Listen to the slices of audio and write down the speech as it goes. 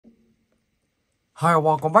Hi,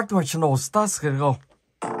 welcome back to my channel. Let's get go.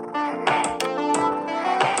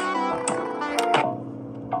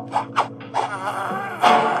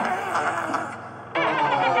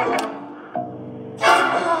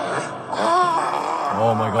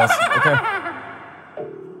 Oh my gosh. Okay.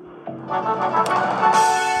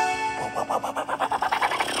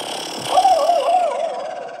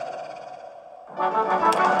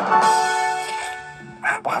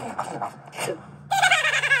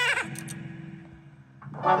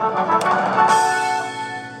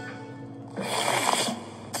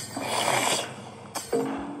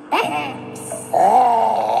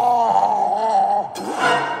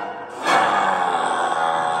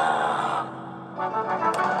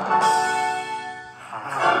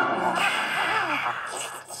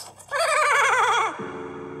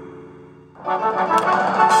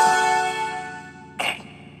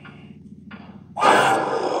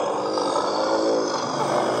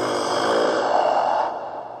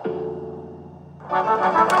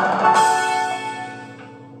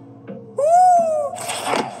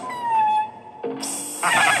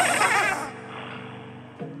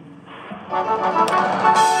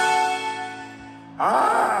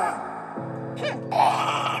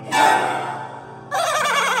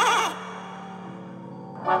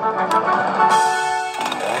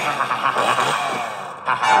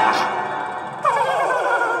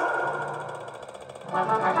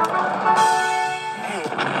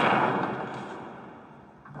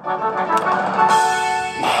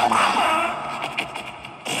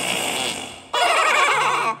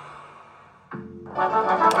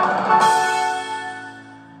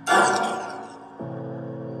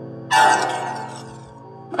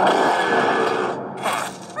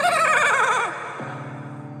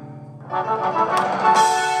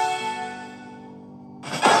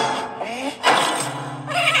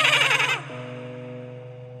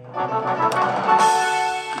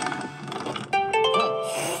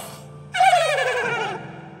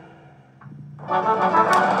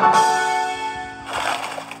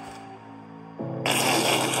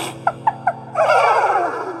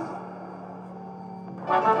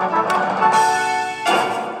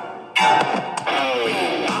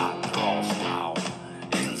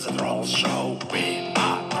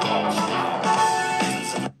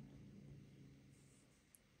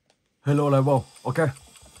 Hello level. Okay.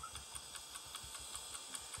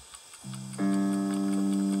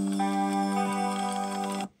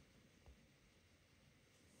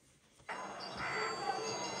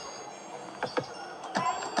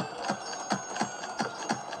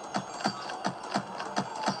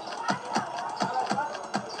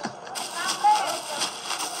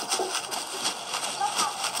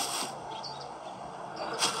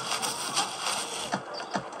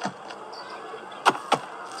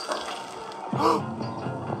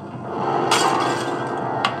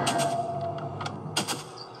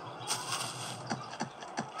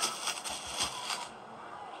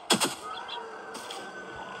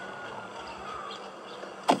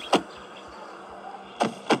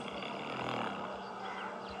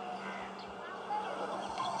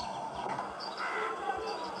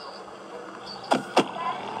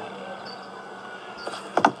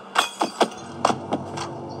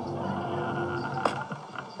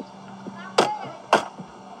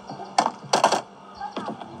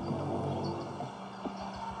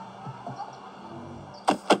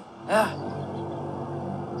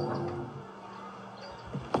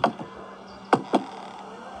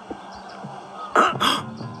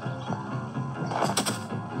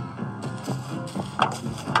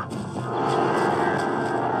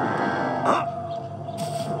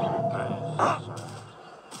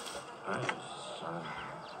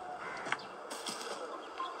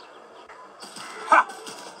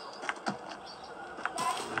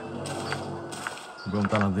 Ông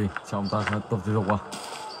ta làm gì? Sao ông ta tập thể dục à?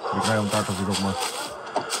 Việc này ông ta tập thể dục mà.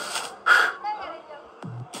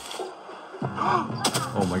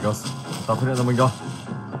 Oh my god, ông ta phát hiện ra mình rồi.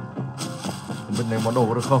 Không biết ném món đồ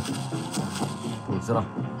có được không? Thử xem nào.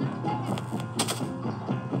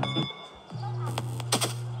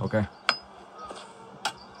 Ok.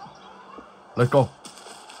 Let's go.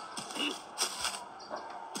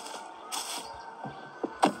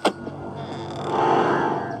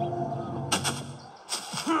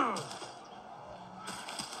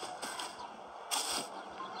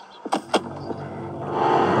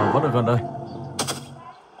 Vẫn ở gần đây.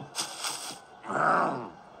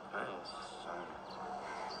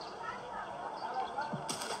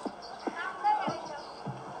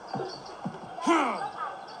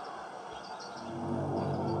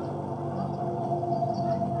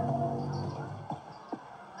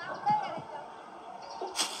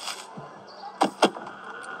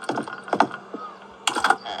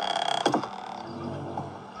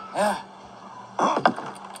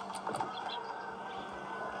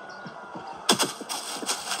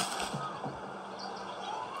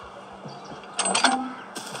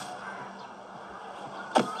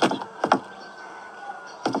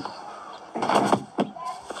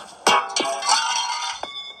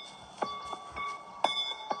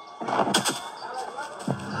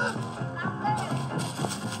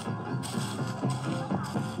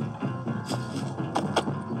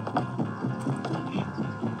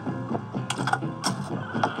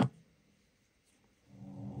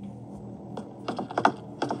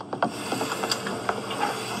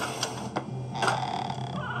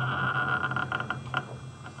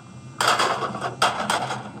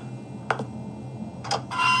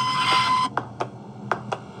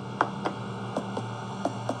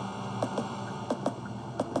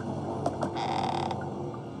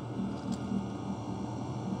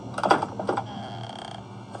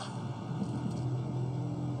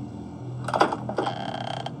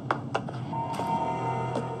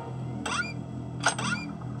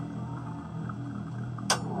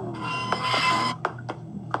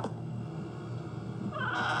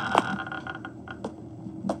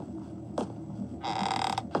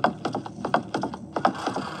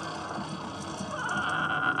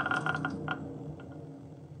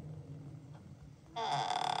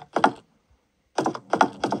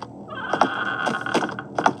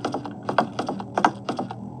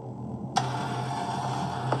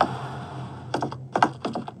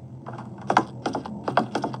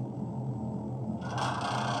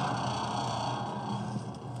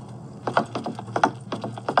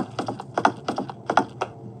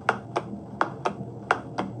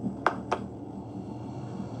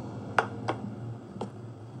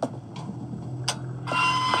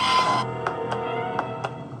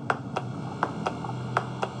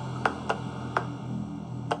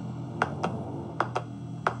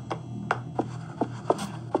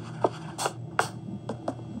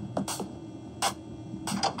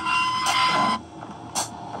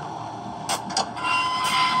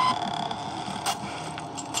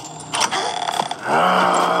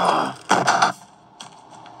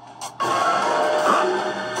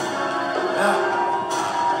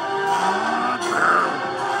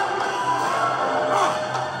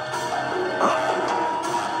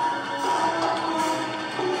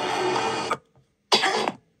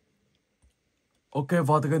 Ok,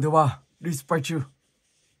 vào từ kênh thứ 3, Dispatch You.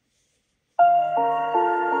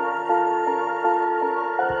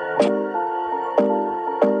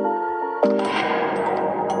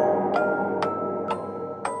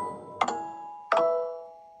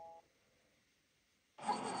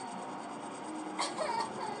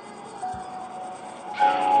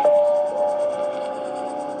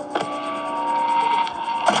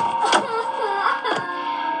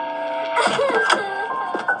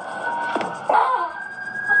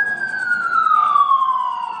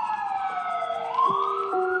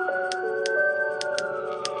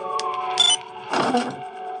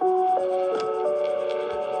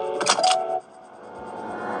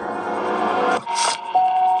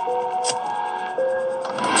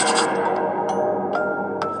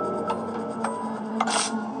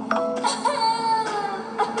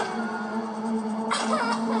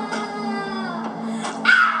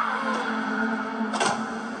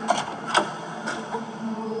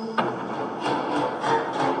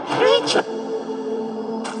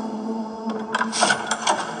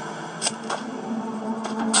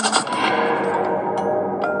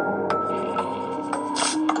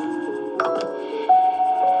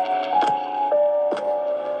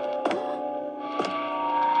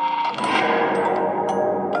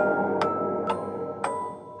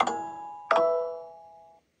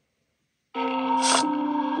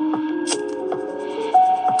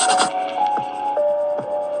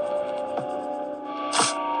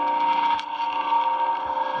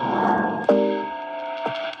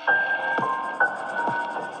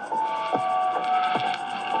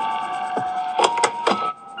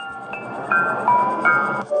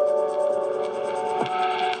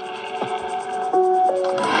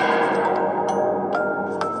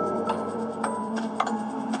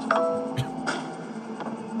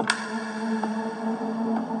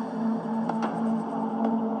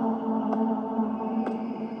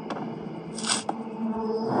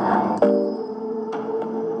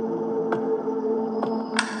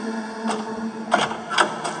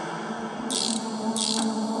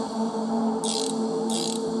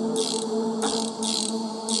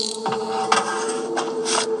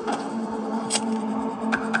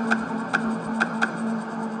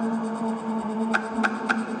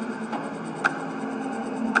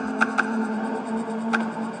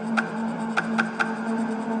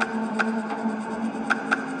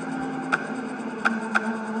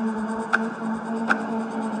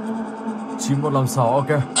 Chín một làm sáu, ok.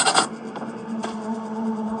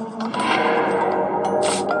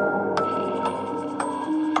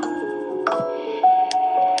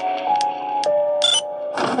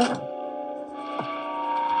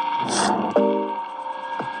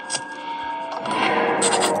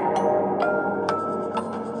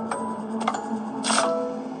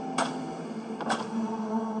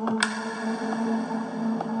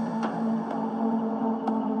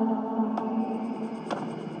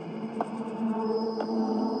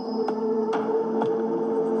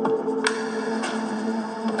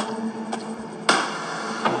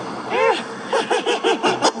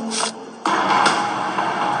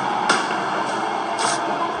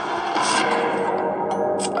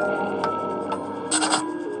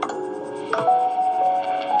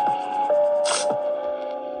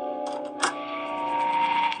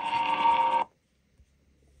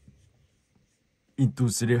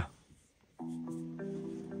 intothedead.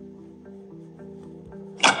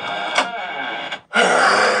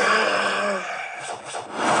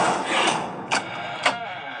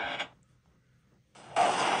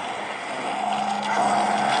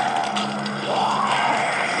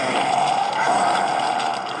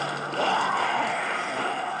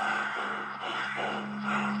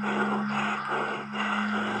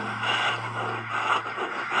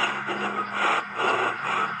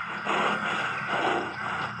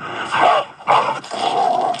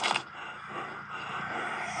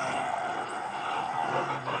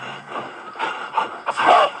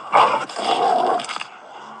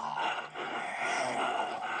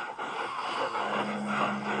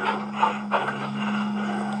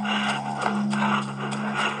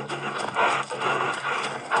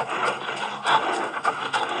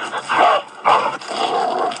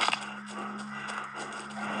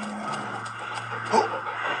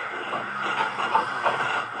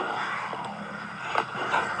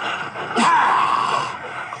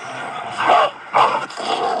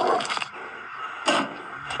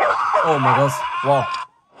 Oh my gosh, wow.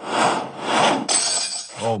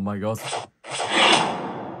 Oh my gosh.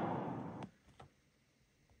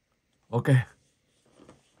 Ok.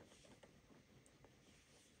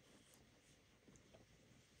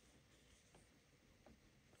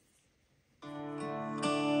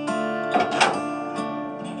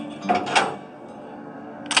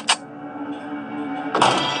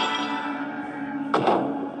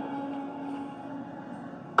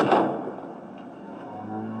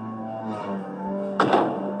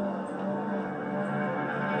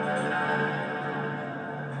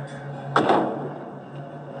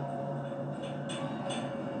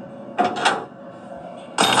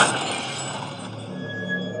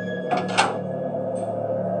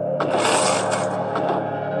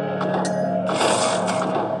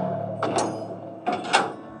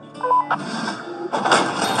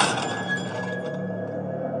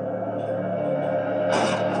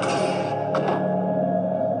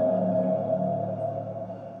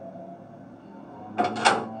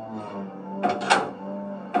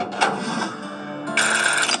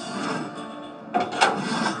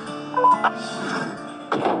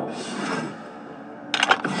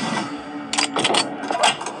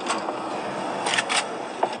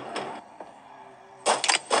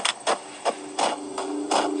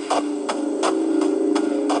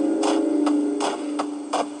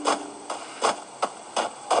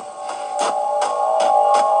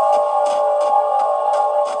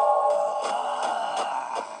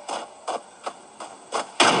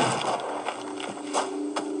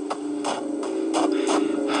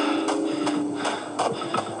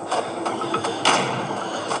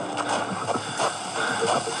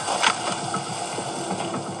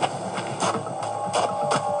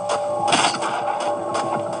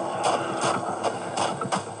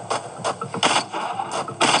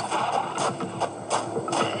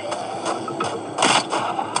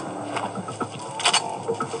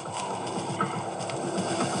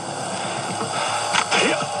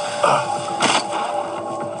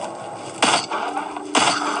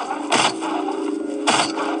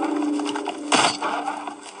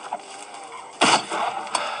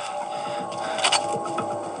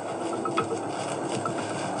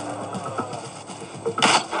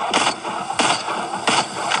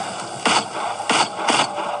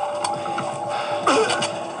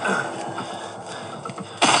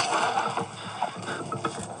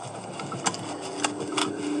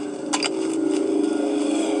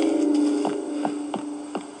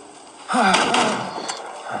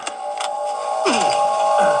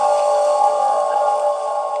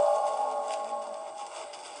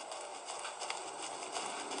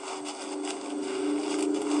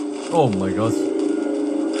 Oh my gosh.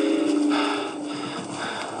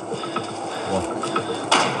 Wow.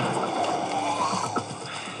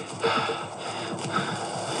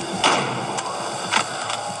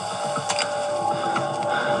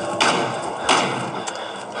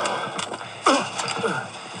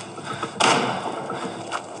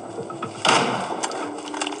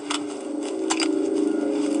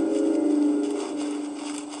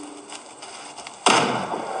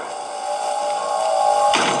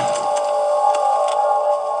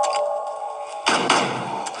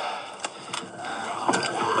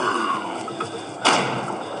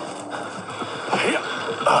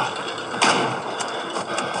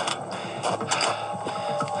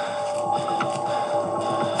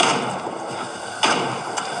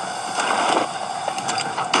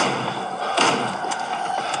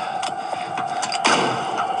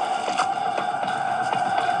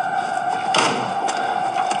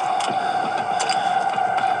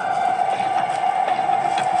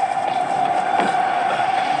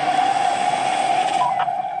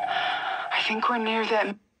 think we're near that.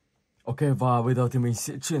 Ok, và bây giờ thì mình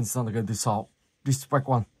sẽ chuyển sang game thứ 6, Distract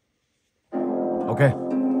One. Ok.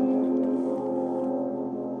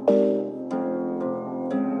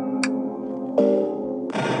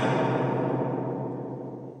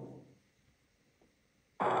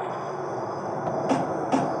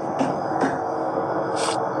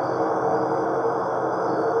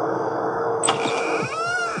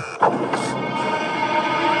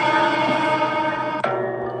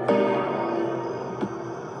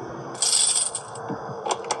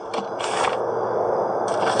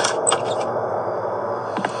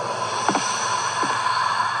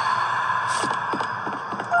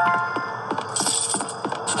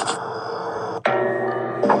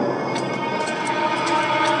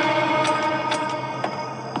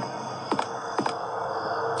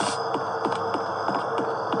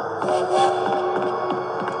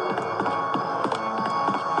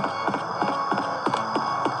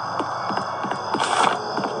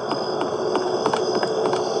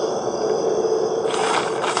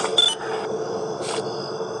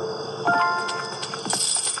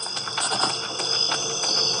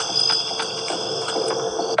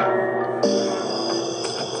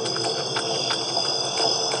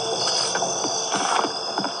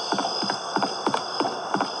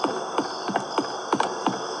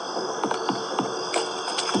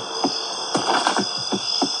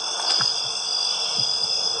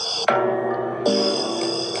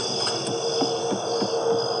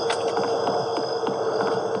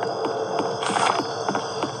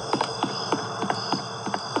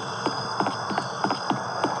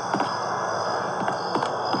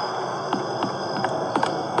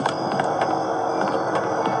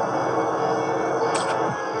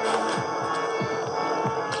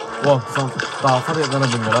 Wow, xong tao phát hiện ra là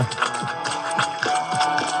mình ở đây.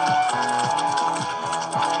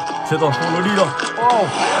 Chết rồi, không lối đi đâu.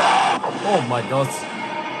 Oh my god.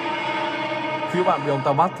 Khi các bạn bị ông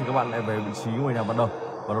ta bắt thì các bạn lại về vị trí ngôi nhà ban đầu.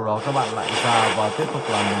 Và lúc đó các bạn lại ra và tiếp tục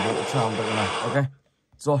làm nhiệm vụ trong tựa này. Ok.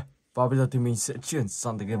 Rồi, và bây giờ thì mình sẽ chuyển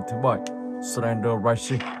sang tựa game thứ 7, Slender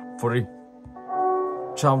Rising Free.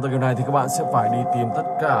 Trong tựa game này thì các bạn sẽ phải đi tìm tất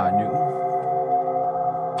cả những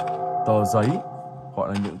tờ giấy,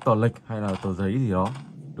 gọi là những tờ lịch hay là tờ giấy gì đó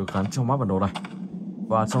được gắn trong map bản đồ này.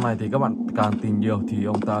 Và trong này thì các bạn càng tìm nhiều thì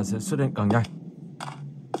ông ta sẽ xuất hiện càng nhanh.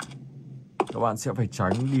 Các bạn sẽ phải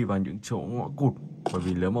tránh đi vào những chỗ ngõ cụt, bởi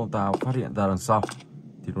vì nếu mà ông ta phát hiện ra đằng sau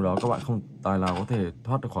thì lúc đó các bạn không tài nào có thể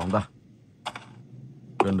thoát được khỏi ông ta.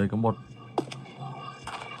 Gần đây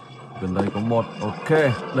có một. Ok,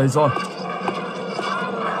 đây rồi.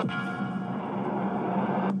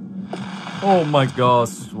 Oh my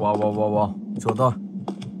god. Wow. Trốn thôi.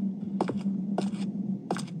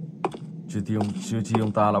 Chưa chi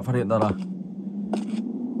ông ta đã phát hiện ra là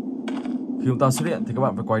khi ông ta xuất hiện thì các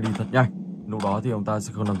bạn phải quay đi thật nhanh. Lúc đó thì ông ta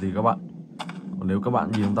sẽ không làm gì các bạn. Còn nếu các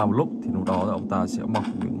bạn nhìn ông ta một lúc thì lúc đó ông ta sẽ mọc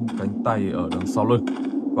những cánh tay ở đằng sau lưng.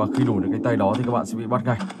 Và khi đủ những cánh tay đó thì các bạn sẽ bị bắt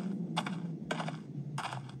ngay.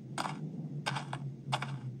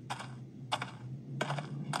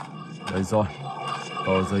 Đây rồi,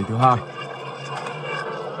 tờ giấy thứ 2.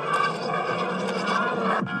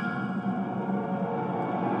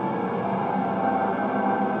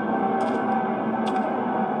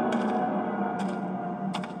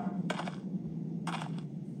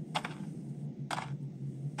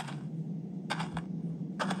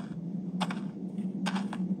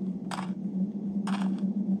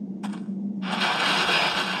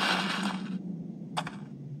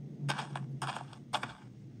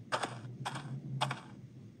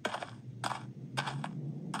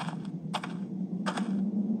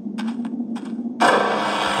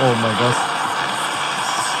 Oh my god.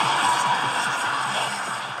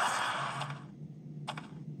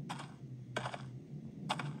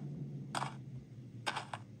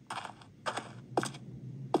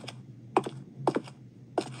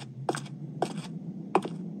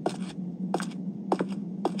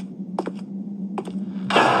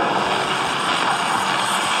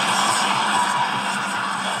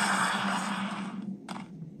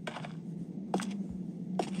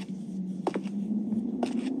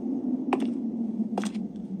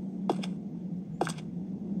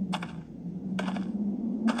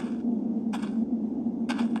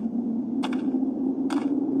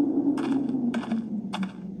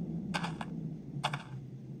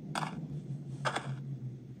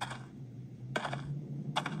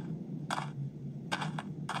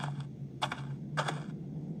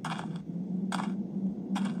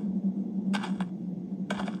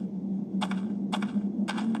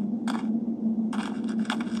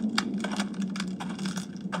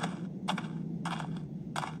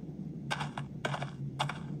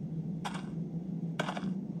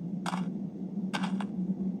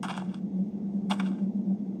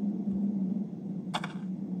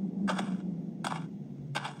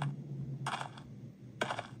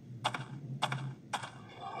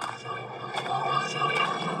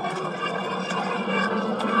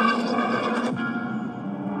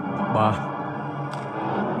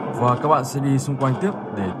 Và các bạn sẽ đi xung quanh tiếp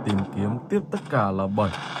để tìm kiếm tiếp tất cả là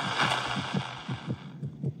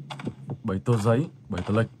 7 tờ giấy, 7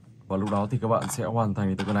 tờ lịch. Và lúc đó thì các bạn sẽ hoàn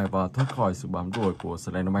thành tờ này và thoát khỏi sự bám đuổi của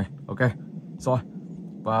Slenderman. Ok, rồi.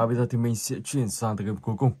 Và bây giờ thì mình sẽ chuyển sang tựa game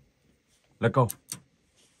cuối cùng. Let's go.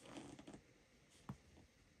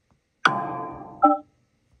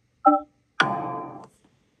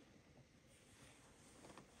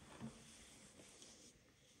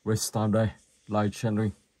 Race time đây, live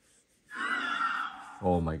channeling.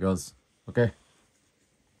 Oh my god. Ok.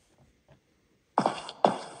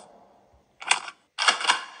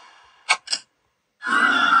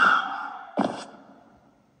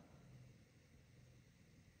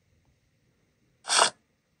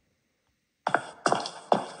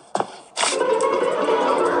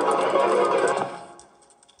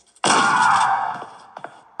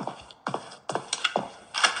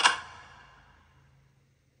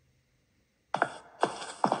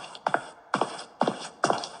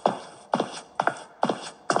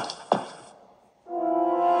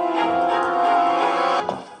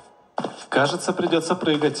 Кажется, придется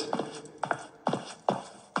прыгать.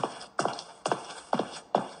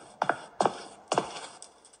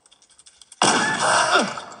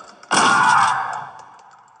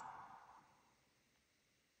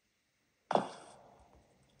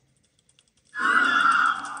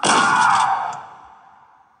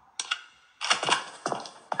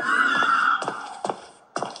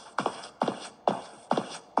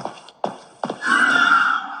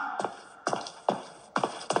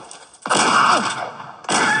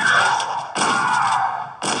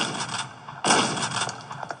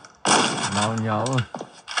 Nhớ rồi.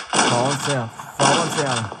 Phó con xe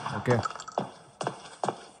này. Ok.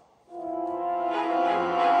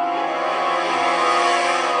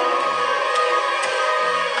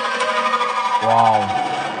 Wow.